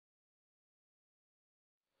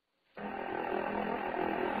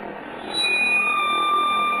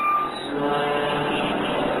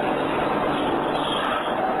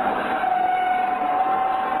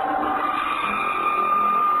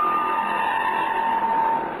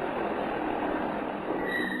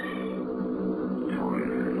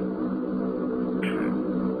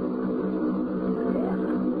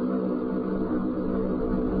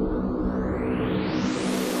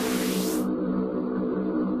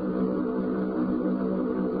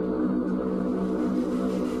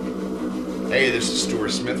Hey, this is Stuart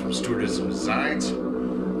Smith from STUARTIZM Designs.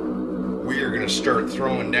 We are going to start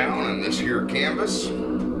throwing down on this here canvas.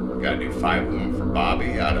 Got to do 5 of them for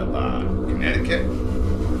Bobby out of Connecticut.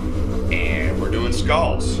 And we're doing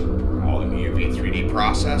skulls, all in the UV 3D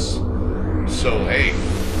process. So hey,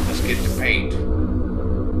 let's get to paint.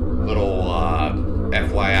 Little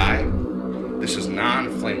FYI, this is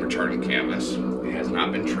non-flame retardant canvas. It has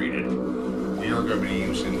not been treated. We are going to be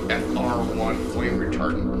using FR1 flame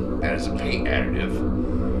retardant as a paint additive,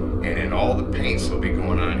 and in all the paints that'll be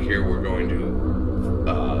going on here, we're going to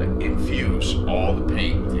infuse all the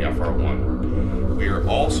paint with the FR1. We are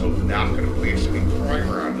also not going to place any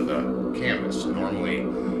primer onto the canvas. Normally,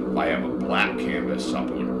 if I have a black canvas, I'll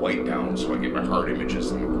put white down so I get my hard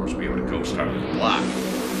images, and of course be able to ghost out with the black.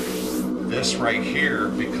 This right here,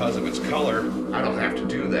 because of its color, I don't have to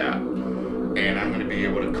do that, and I'm going to be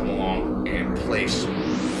able to come along and place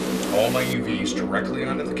all my UVs directly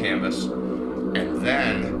onto the canvas, and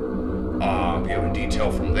then be able to detail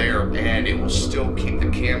from there, and it will still keep the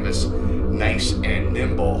canvas nice and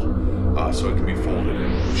nimble, so it can be folded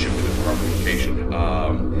and shipped to the proper location.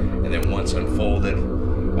 And then once unfolded,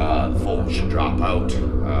 the fold should drop out,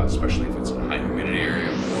 especially if it's in a high humidity area,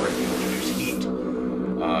 or if you introduce heat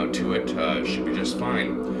to it, should be just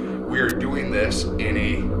fine. We are doing this in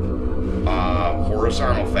a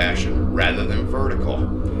horizontal fashion rather than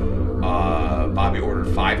vertical. Bobby ordered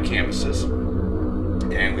 5 canvases,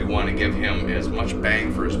 and we want to give him as much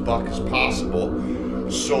bang for his buck as possible,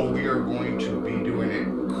 so we are going to be doing it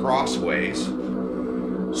crossways.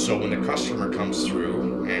 So when the customer comes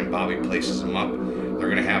through and Bobby places them up, they're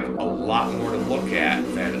going to have a lot more to look at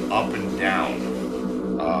than up and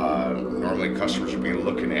down. Normally customers will be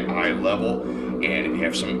looking at eye level, and if you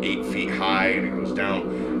have some 8 feet high and it goes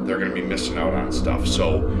down, they're going to be missing out on stuff.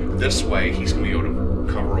 So this way he's going to be able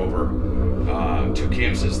to cover over 2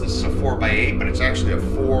 canvases. This is a 4x8, but it's actually a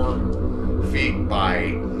 4 feet by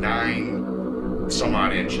 9 some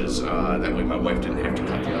odd inches. That way my wife didn't have to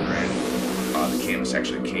cut the other end. The canvas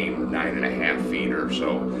actually came 9.5 feet or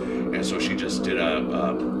so, and so she just did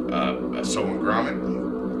a sew and grommet,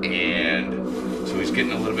 and so he's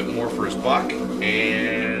getting a little bit more for his buck,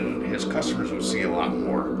 and his customers will see a lot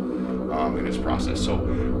more in this process. So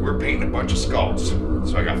we're painting a bunch of skulls.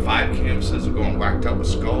 So I got 5 canvases going whacked up with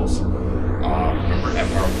skulls. Remember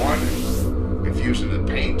FR1, infused into the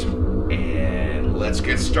paint, and let's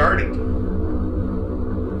get started.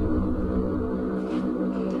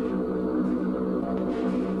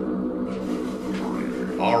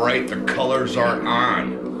 Alright, the colors are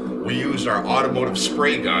on. We used our automotive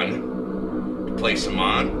spray gun to place them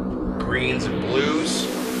on. Greens and blues,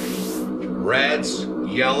 reds,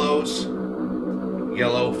 yellows,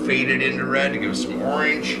 yellow faded into red to give us some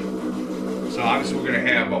orange. So obviously we're going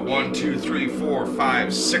to have a 1, 2, 3, 4,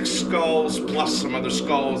 5, 6 skulls, plus some other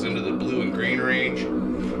skulls into the blue and green range,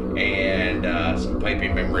 and some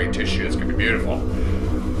piping membrane tissue. It's going to be beautiful.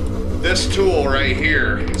 This tool right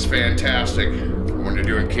here is fantastic when you're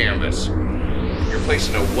doing canvas. You're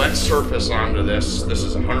placing a wet surface onto this. This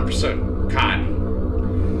is 100% cotton.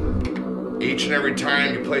 Each and every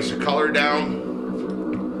time you place a color down,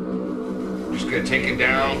 just going to take it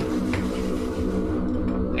down,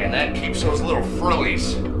 and that keeps those little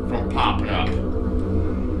frillies from popping up.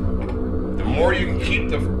 The more you can keep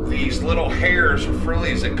these little hairs or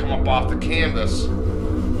frillies that come up off the canvas,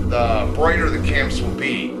 the brighter the canvas will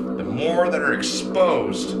be. The more that are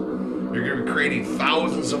exposed, you're going to be creating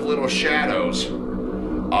thousands of little shadows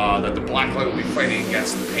that the black light will be fighting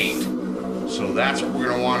against the paint. So that's what we're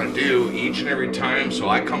going to want to do each and every time. So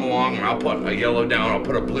I come along and I'll put a yellow down, I'll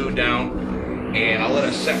put a blue down, and I'll let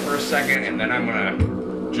it set for a second, and then I'm going to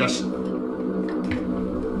just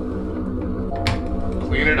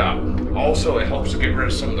clean it up. Also, it helps to get rid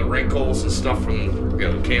of some of the wrinkles and stuff from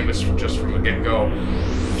the canvas just from the get-go.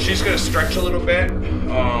 She's going to stretch a little bit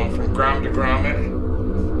from grommet to grommet.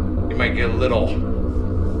 You might get a little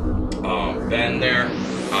bend there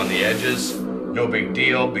on the edges. No big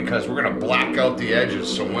deal, because we're going to black out the edges.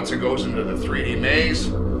 So once it goes into the 3D maze,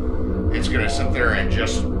 it's going to sit there and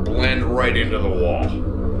just blend right into the wall.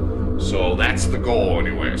 So that's the goal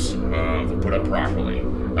anyways, to put up properly.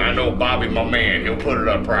 And I know Bobby, my man, he'll put it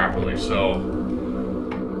up properly. So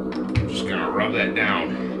I'm just going to rub that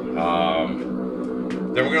down.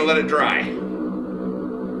 Then we're going to let it dry.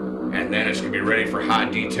 And then it's going to be ready for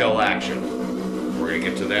hot detail action. We're going to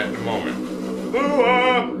get to that in a moment.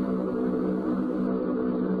 Boo-ah!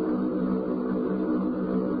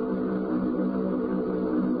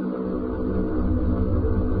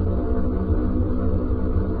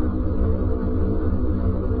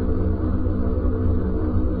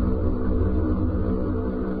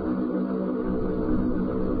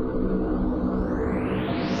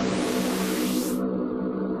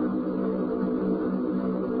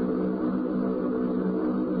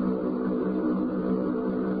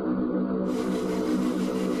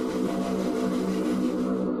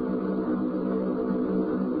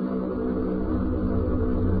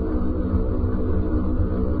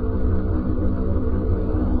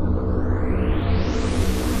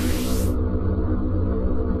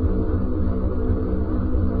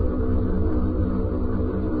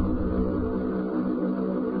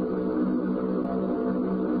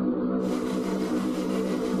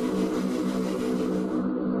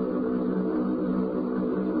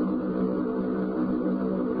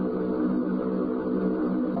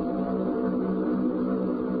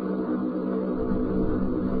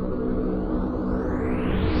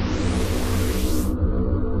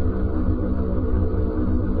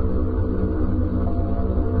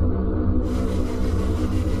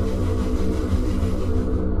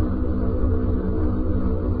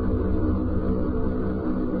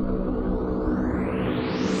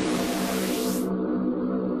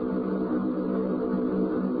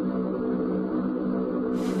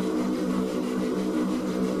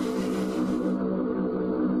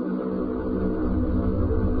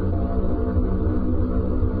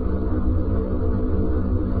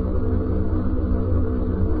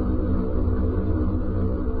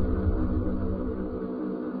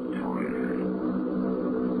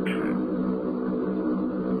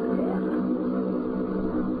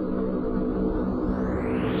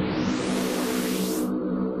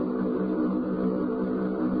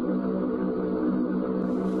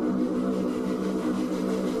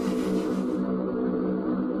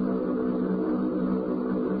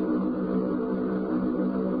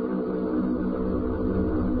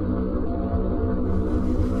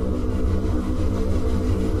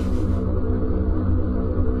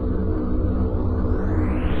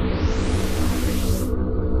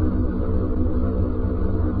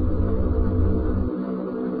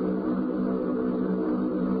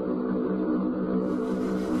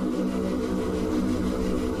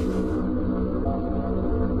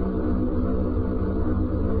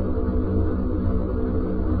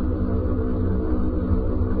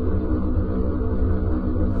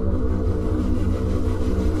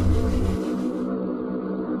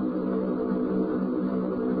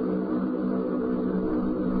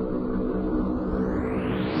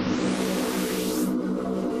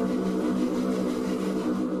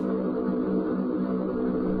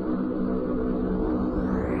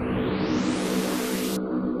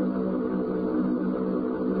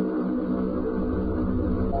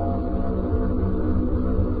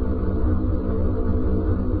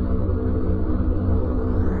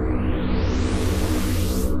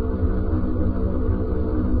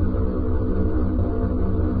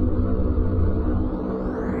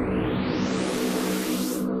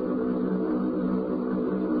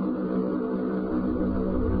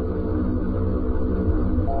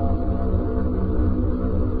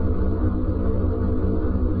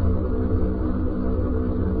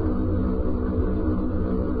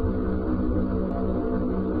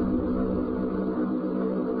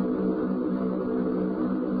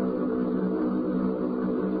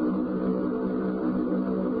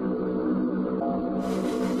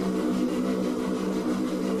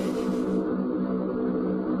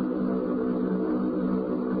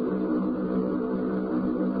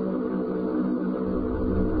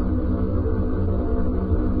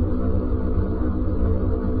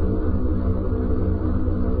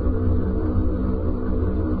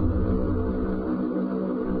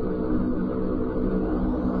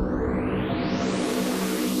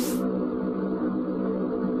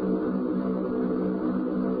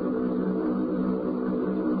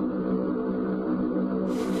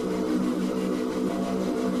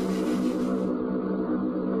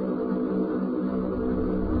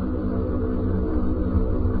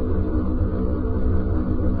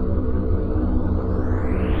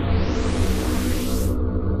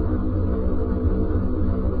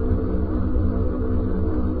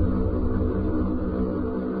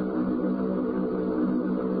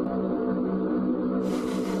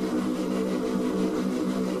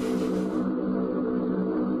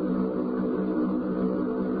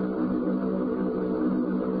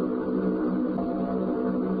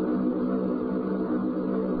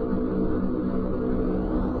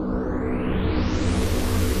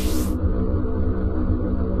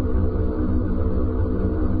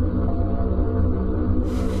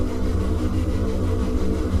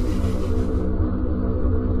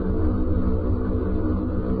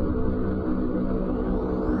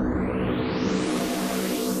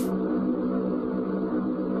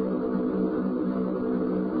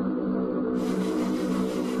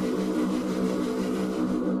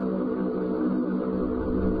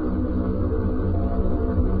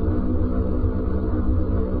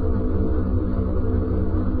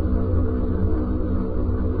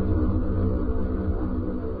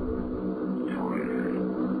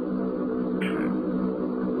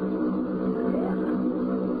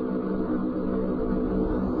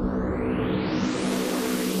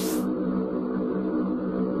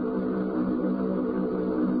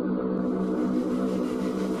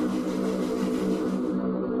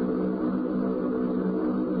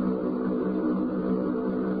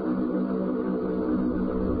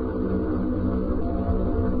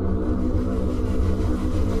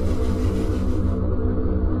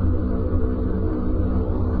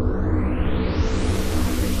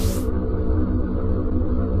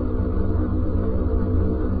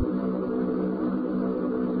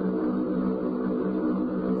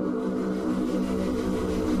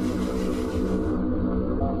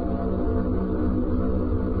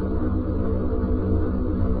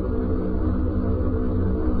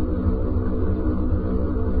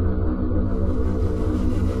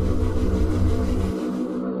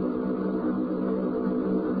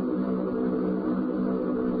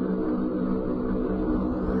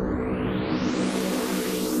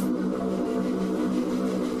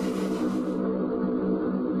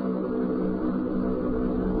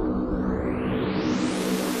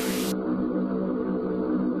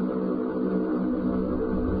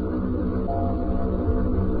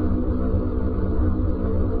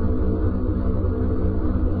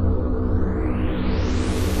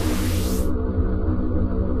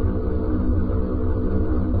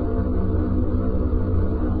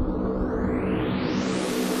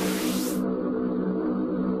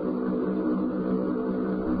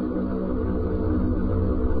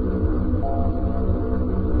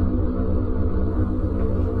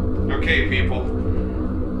 Okay, people,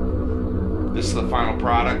 this is the final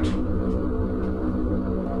product.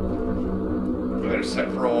 We let it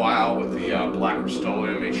set for a while with the black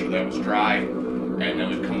Rust-Oleum, make sure that was dry, and then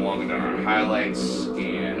we've come along and done our highlights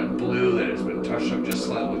in a blue that has been touched up just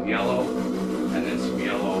slightly with yellow, and then some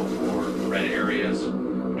yellow for the red areas.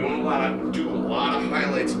 Do a lot of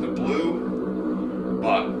highlights in the blue,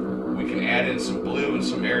 but we can add in some blue in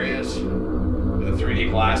some areas. With the 3D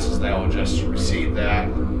glasses, that will just recede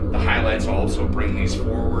that. The highlights also bring these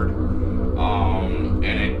forward, and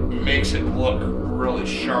it makes it look really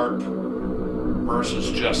sharp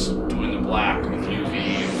versus just doing the black with UV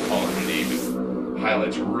and color underneath.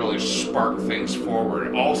 Highlights really spark things forward.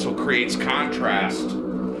 It also creates contrast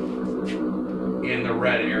in the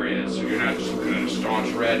red areas, so you're not just looking at a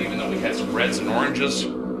staunch red, even though we had some reds and oranges.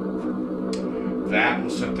 That will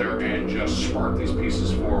sit there and just spark these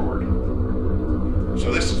pieces forward.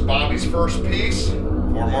 So this is Bobby's first piece.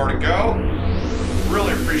 4 more to go.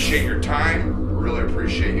 Really appreciate your time. Really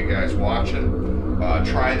appreciate you guys watching.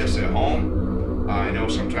 Try this at home. I know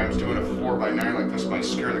sometimes doing a 4x9 like this might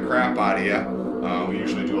scare the crap out of you. We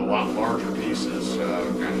usually do a lot larger pieces.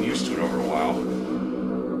 I've gotten used to it over a while.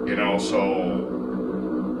 You know,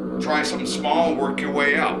 so try something small and work your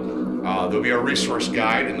way up. There'll be a resource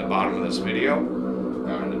guide in the bottom of this video,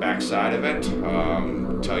 on the back side of it.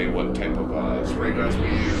 Tell you what type of spray guns we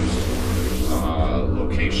use,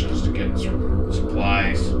 locations to get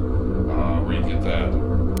supplies, where you get the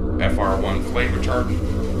FR1 flame retardant.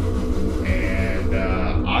 And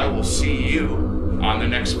I will see you on the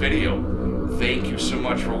next video. Thank you so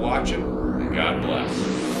much for watching, and God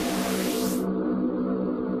bless.